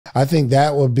I think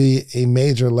that would be a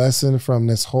major lesson from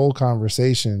this whole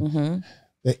conversation,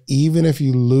 that even if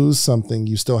you lose something,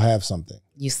 you still have something.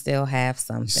 You still have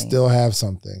something. You still have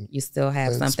something. You still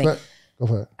have something. Go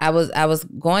for it. I was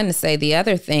going to say the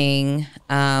other thing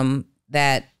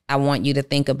that I want you to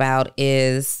think about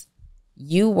is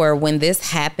when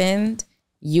this happened,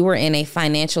 you were in a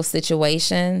financial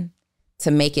situation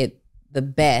to make it the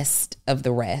best of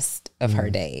the rest of her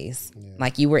days. Yeah.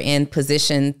 Like you were in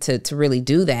position to really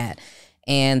do that.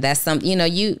 And that's something,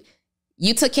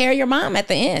 you took care of your mom at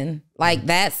the end. Like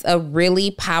that's a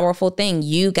really powerful thing.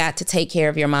 You got to take care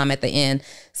of your mom at the end.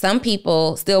 Some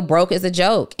people still broke as a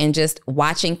joke and just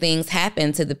watching things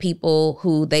happen to the people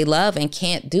who they love and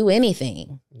can't do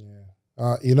anything.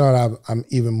 Yeah. You know what I'm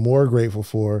even more grateful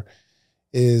for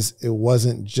is it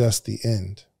wasn't just the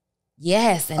end.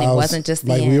 Yes, and it wasn't just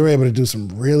the end. We were able to do some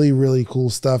really, really cool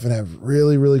stuff and have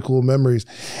really, really cool memories.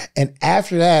 And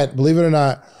after that, believe it or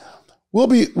not, we'll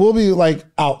be like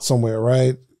out somewhere,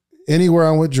 right? Anywhere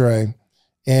I'm with Dre,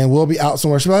 and we'll be out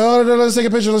somewhere. She'll be like, oh, no, let's take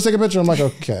a picture. Let's take a picture. I'm like,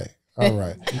 okay, all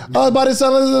right. Oh, buddy,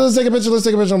 son, let's take a picture. Let's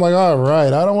take a picture. I'm like, all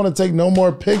right. I don't want to take no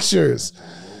more pictures.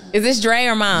 Is this Dre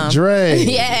or Mom? Dre.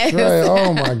 Yes. Dre.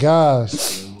 Oh my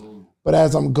gosh. But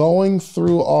as I'm going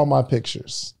through all my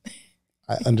pictures,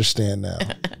 I understand now.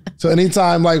 So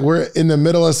anytime like we're in the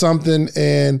middle of something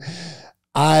and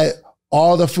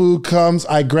all the food comes,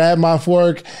 I grab my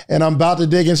fork and I'm about to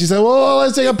dig and she said, whoa,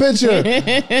 let's take a picture.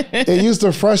 It used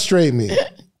to frustrate me.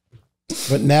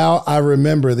 But now I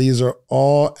remember these are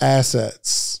all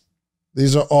assets.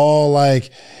 These are all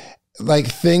like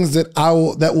things that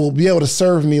that will be able to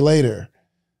serve me later.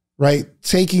 Right?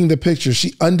 Taking the picture.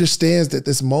 She understands that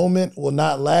this moment will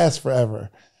not last forever.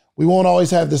 We won't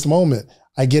always have this moment.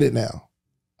 I get it now.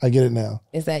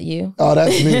 Is that you? Oh,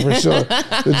 that's me for sure.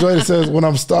 The joy that says, when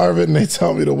I'm starving and they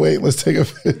tell me to wait, let's take a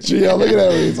picture. Y'all look at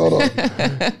that meme. Hold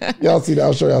on. Y'all see that?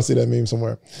 I'm sure y'all see that meme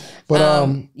somewhere. But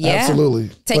absolutely.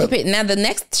 Take a picture. Now, the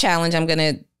next challenge I'm going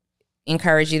to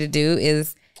encourage you to do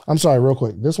is... I'm sorry, real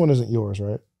quick. This one isn't yours,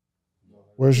 right?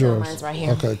 Where's yours? Mine's right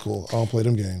here. Okay, cool. I don't play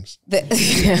them games.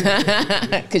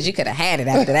 Because you could have had it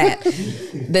after that.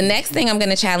 The next thing I'm going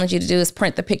to challenge you to do is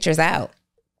print the pictures out.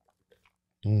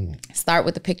 Start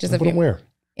with the pictures of them where?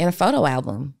 In a photo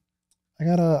album. I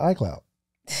got an iCloud.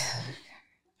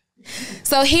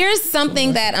 So here's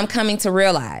something that I'm coming to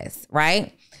realize,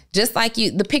 right? Just like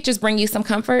the pictures bring you some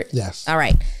comfort. Yes. All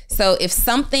right. So if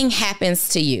something happens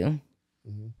to you,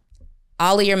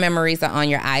 all of your memories are on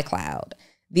your iCloud.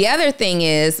 The other thing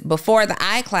is, before the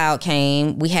iCloud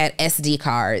came, we had SD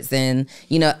cards and,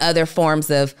 other forms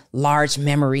of large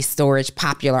memory storage,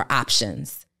 popular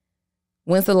options.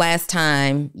 When's the last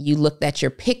time you looked at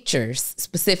your pictures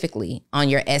specifically on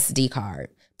your SD card?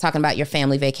 Talking about your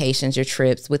family vacations, your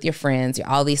trips with your friends,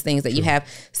 all these things that you have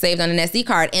saved on an SD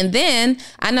card. And then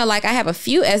I know I have a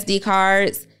few SD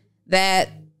cards that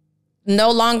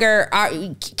no longer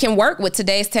can work with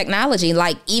today's technology.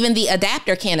 Like even the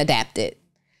adapter can't adapt it.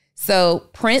 So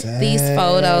print these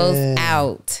photos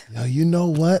out. Yo, you know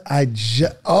what?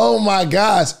 Oh my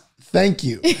gosh. Thank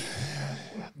you.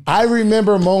 I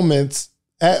remember moments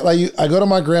I go to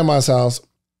my grandma's house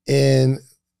and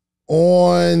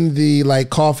on the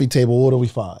coffee table, what do we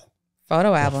find?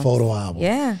 Photo album. A photo album.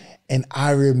 Yeah. And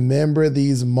I remember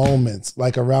these moments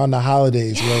around the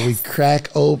holidays where we crack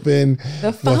open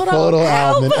the photo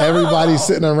album and everybody's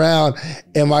sitting around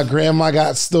and my grandma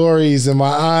got stories and my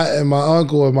aunt and my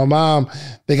uncle and my mom,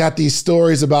 they got these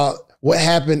stories about what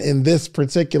happened in this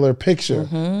particular picture.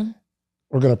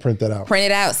 We're going to print that out. Print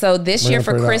it out. So this year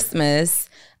for Christmas,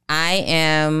 I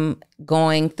am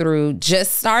going through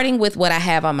just starting with what I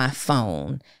have on my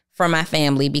phone for my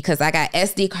family because I got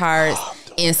SD cards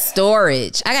in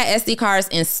storage. I got SD cards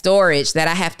in storage that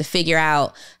I have to figure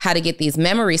out how to get these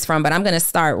memories from. But I'm going to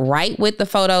start right with the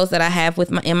photos that I have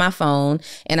in my phone.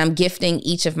 And I'm gifting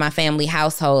each of my family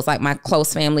households, like my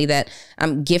close family, that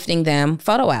I'm gifting them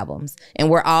photo albums. And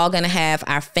we're all going to have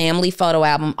our family photo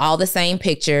album, all the same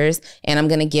pictures. And I'm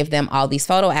going to give them all these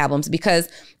photo albums because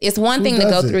it's one thing to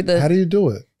go through the... How do you do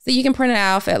it? So you can print it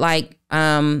off at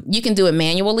you can do it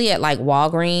manually at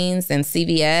Walgreens and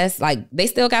CVS. They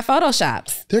still got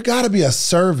Photoshops. There got to be a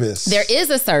service. There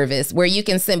is a service where you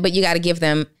can send, but you got to give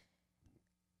them,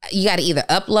 you got to either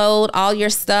upload all your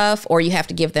stuff or you have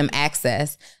to give them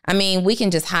access. I mean, we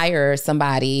can just hire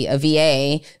somebody, a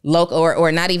VA, local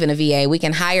or not even a VA. We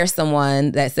can hire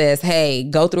someone that says, hey,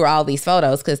 go through all these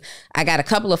photos because I got a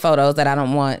couple of photos that I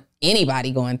don't want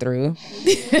anybody going through.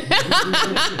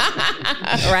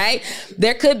 Right?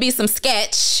 There could be some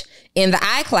sketch in the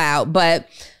iCloud, but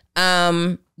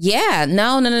no.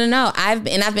 I've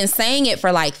been saying it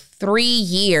for 3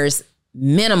 years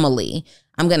minimally,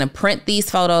 I'm going to print these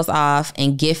photos off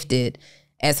and gift it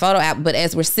as photo app. But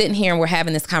as we're sitting here and we're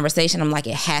having this conversation, I'm like,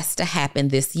 it has to happen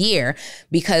this year,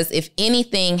 because if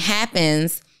anything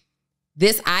happens,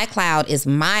 this iCloud is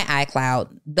my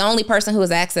iCloud. The only person who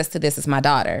has access to this is my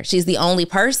daughter. She's the only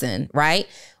person, right?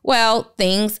 Well,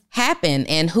 things happen,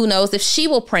 and who knows if she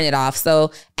will print it off.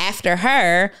 So after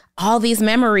her, all these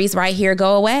memories right here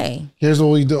go away. Here's what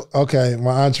we do. Okay,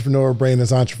 my entrepreneur brain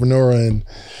is entrepreneur, and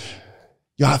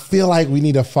I feel like we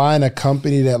need to find a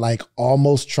company that like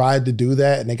almost tried to do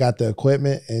that, and they got the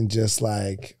equipment and just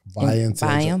like buy into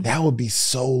it. That would be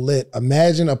so lit.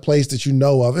 Imagine a place that you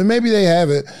know of, and maybe they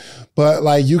have it, but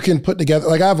like you can put together,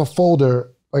 like I have a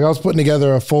folder, like I was putting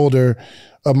together a folder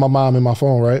of my mom in my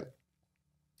phone, right?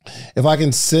 If I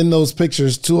can send those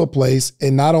pictures to a place,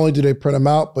 and not only do they print them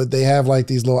out, but they have like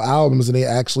these little albums and they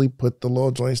actually put the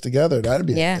little joints together. That'd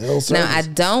be a real service. Now, I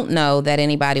don't know that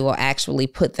anybody will actually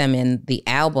put them in the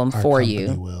album for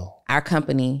you. Will. Our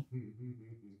company.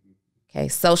 Okay,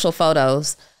 social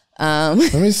photos.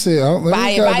 Let me see.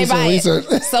 Buy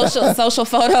it.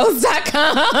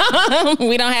 Socialphotos.com.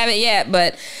 We don't have it yet,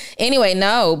 but anyway,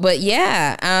 no. But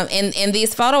yeah, and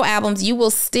these photo albums, you will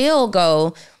still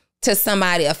go to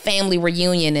somebody, a family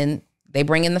reunion, and they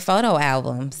bring in the photo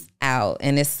albums out,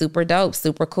 and it's super dope,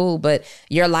 super cool. But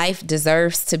your life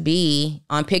deserves to be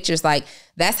on pictures. Like,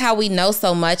 that's how we know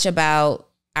so much about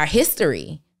our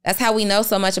history. That's how we know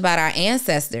so much about our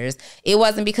ancestors. It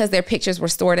wasn't because their pictures were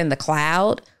stored in the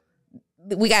cloud.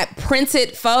 We got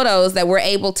printed photos that we're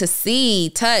able to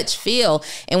see, touch, feel.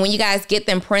 And when you guys get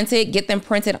them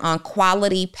printed on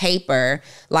quality paper.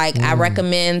 Like I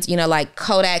recommend, like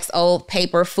Kodak's old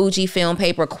paper, Fujifilm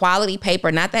paper, quality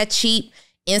paper, not that cheap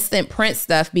instant print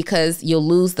stuff, because you'll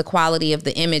lose the quality of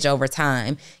the image over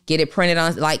time. Get it printed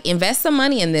on, like invest some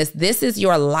money in this. This is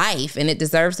your life, and it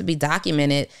deserves to be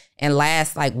documented and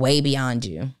last like way beyond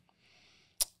you.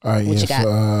 All right. What you got?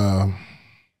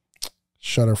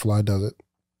 Shutterfly does it.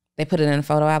 They put it in a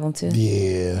photo album too?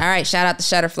 Yeah. All right, shout out to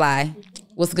Shutterfly.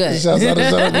 What's good? Shout out to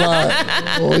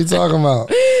Shutterfly. What we talking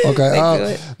about?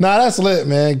 Okay. Nah, that's lit,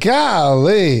 man.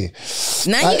 Golly.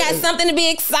 Now you got something to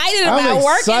be excited about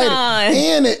working on.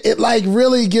 And it like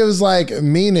really gives like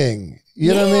meaning.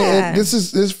 You know what I mean?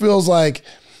 This feels like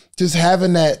just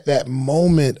having that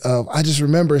moment of, I just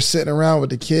remember sitting around with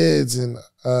the kids and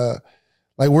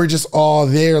like we're just all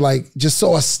there, like just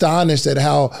so astonished at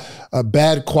how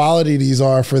bad quality these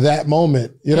are for that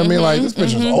moment. You know what I mean? Like this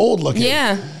picture's old looking.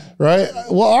 Yeah. Right?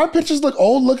 Well, our pictures look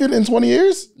old looking in 20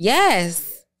 years?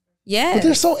 Yes. Yes. But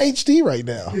they're so HD right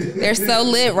now. They're so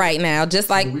lit right now.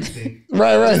 Just like,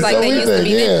 right. Just like so they used to be.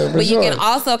 Yeah, but you can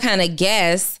also kind of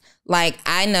guess. Like,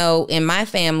 I know in my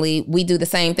family, we do the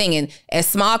same thing. And as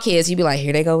small kids, you'd be like,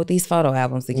 here they go with these photo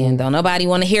albums again. Don't nobody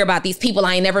want to hear about these people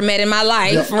I ain't never met in my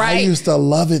life, right? I used to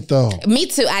love it, though. Me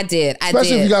too. I did.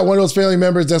 Especially if you got one of those family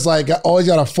members that's like always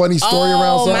got a funny story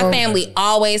around something. My family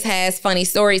always has funny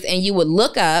stories. And you would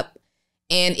look up,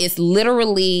 and it's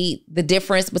literally the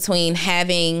difference between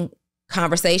having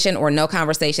conversation or no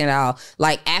conversation at all.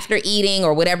 Like after eating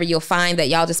or whatever, you'll find that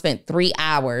y'all just spent 3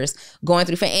 hours going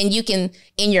through, and you can,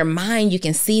 in your mind, you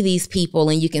can see these people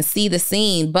and you can see the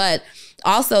scene. But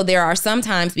also there are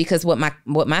sometimes, because what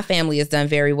my family has done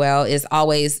very well is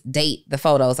always date the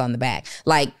photos on the back.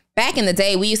 Like back in the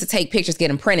day, we used to take pictures, get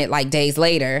them printed like days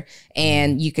later,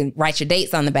 and you can write your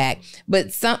dates on the back.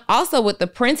 But also with the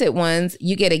printed ones,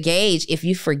 you get a gauge. If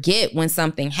you forget when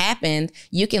something happened,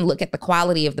 you can look at the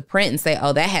quality of the print and say,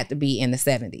 oh, that had to be in the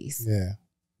 70s. Yeah.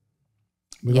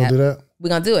 We're going to do that? We're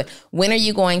going to do it. When are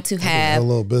you going to have a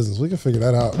little business? We can figure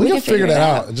that out. We can figure that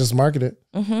out and just market it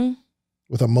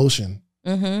with emotion.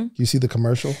 You see the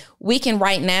commercial? We can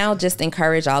right now just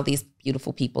encourage all these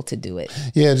beautiful people to do it.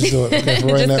 Yeah, just do it. Okay, for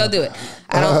right just now. go do it.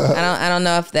 I don't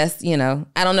know if that's,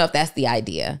 I don't know if that's the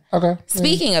idea. Okay.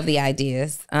 Speaking of the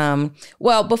ideas,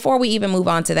 well, before we even move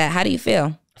on to that, how do you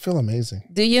feel? I feel amazing.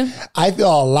 Do you? I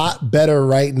feel a lot better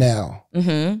right now.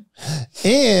 And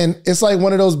it's like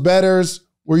one of those betters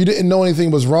where you didn't know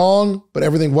anything was wrong, but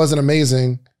everything wasn't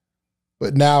amazing.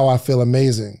 But now I feel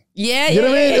amazing. Yeah, you know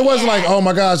what I mean? It wasn't like, oh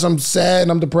my gosh, I'm sad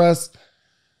and I'm depressed.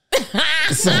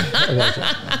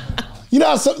 You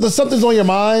know, something's on your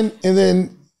mind, and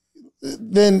then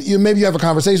maybe you have a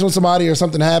conversation with somebody or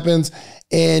something happens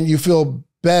and you feel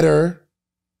better,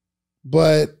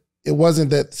 but it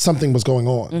wasn't that something was going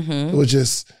on. It was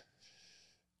just,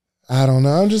 I don't know.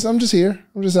 I'm just here.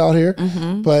 I'm just out here.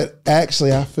 But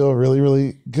actually, I feel really,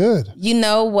 really good. You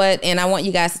know what? And I want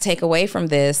you guys to take away from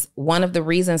this. One of the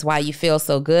reasons why you feel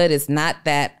so good is not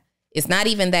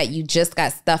even that you just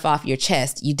got stuff off your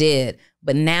chest. You did.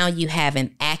 but now you have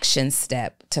an action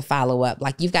step to follow up.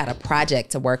 Like you've got a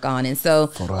project to work on. And so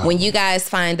when you guys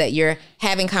find that you're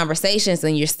having conversations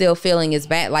and you're still feeling as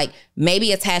bad, like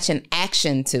maybe attach an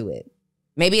action to it.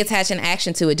 Maybe attach an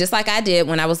action to it, just like I did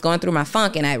when I was going through my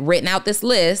funk and I'd written out this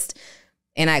list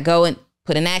and I go and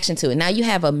put an action to it. Now you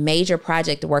have a major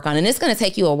project to work on, and it's going to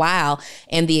take you a while.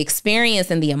 And the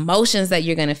experience and the emotions that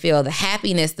you're going to feel, the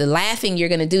happiness, the laughing you're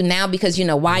going to do now because you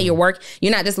know why you're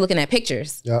not just looking at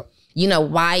pictures. Yep. You know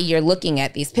why you're looking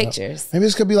at these pictures. Maybe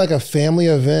this could be like a family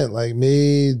event. Like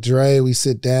me, Dre, we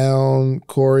sit down.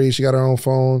 Corey, she got her own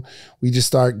phone. We just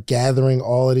start gathering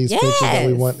all of these pictures that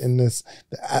we want in this.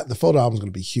 The photo album's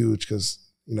going to be huge because,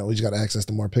 you know, we just got access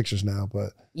to more pictures now.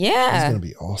 But it's going to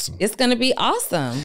be awesome. It's going to be awesome.